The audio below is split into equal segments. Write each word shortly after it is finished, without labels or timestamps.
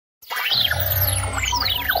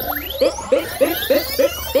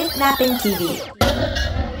BitnappingTV.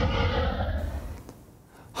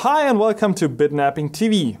 Hi and welcome to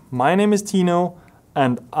BitnappingTV. My name is Tino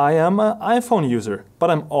and I am an iPhone user,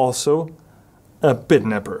 but I'm also a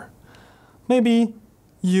bitnapper. Maybe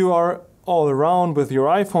you are all around with your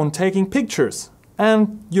iPhone taking pictures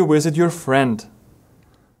and you visit your friend.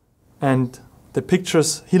 And the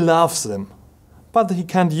pictures, he loves them. But he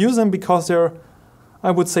can't use them because they're,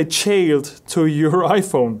 I would say, chained to your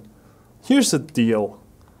iPhone. Here's the deal.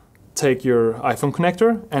 Take your iPhone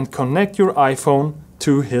connector and connect your iPhone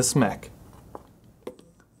to his Mac.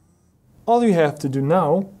 All you have to do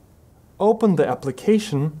now, open the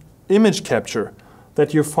application Image Capture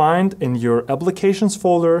that you find in your applications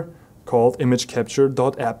folder called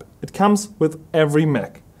imagecapture.app. It comes with every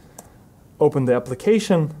Mac. Open the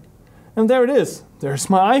application and there it is. There's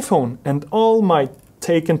my iPhone and all my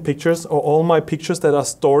taken pictures or all my pictures that are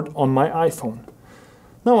stored on my iPhone.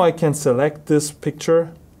 Now I can select this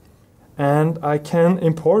picture and I can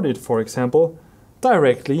import it, for example,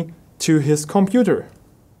 directly to his computer.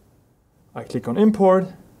 I click on import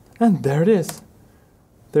and there it is.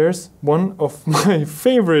 There's one of my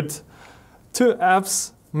favorite two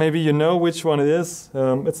apps. Maybe you know which one it is.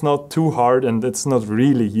 It's not too hard and it's not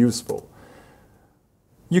really useful.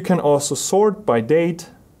 You can also sort by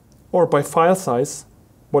date or by file size,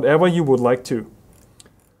 whatever you would like to.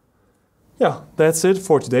 Yeah, that's it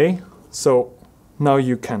for today. So now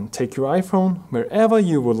you can take your iPhone wherever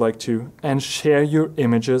you would like to and share your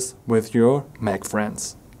images with your Mac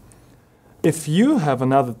friends. If you have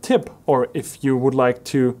another tip or if you would like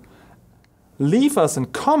to leave us a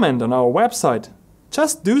comment on our website,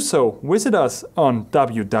 just do so. Visit us on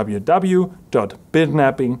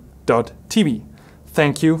www.bitnapping.tv.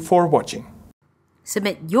 Thank you for watching.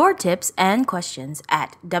 Submit your tips and questions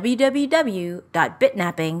at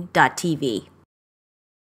www.bitnapping.tv.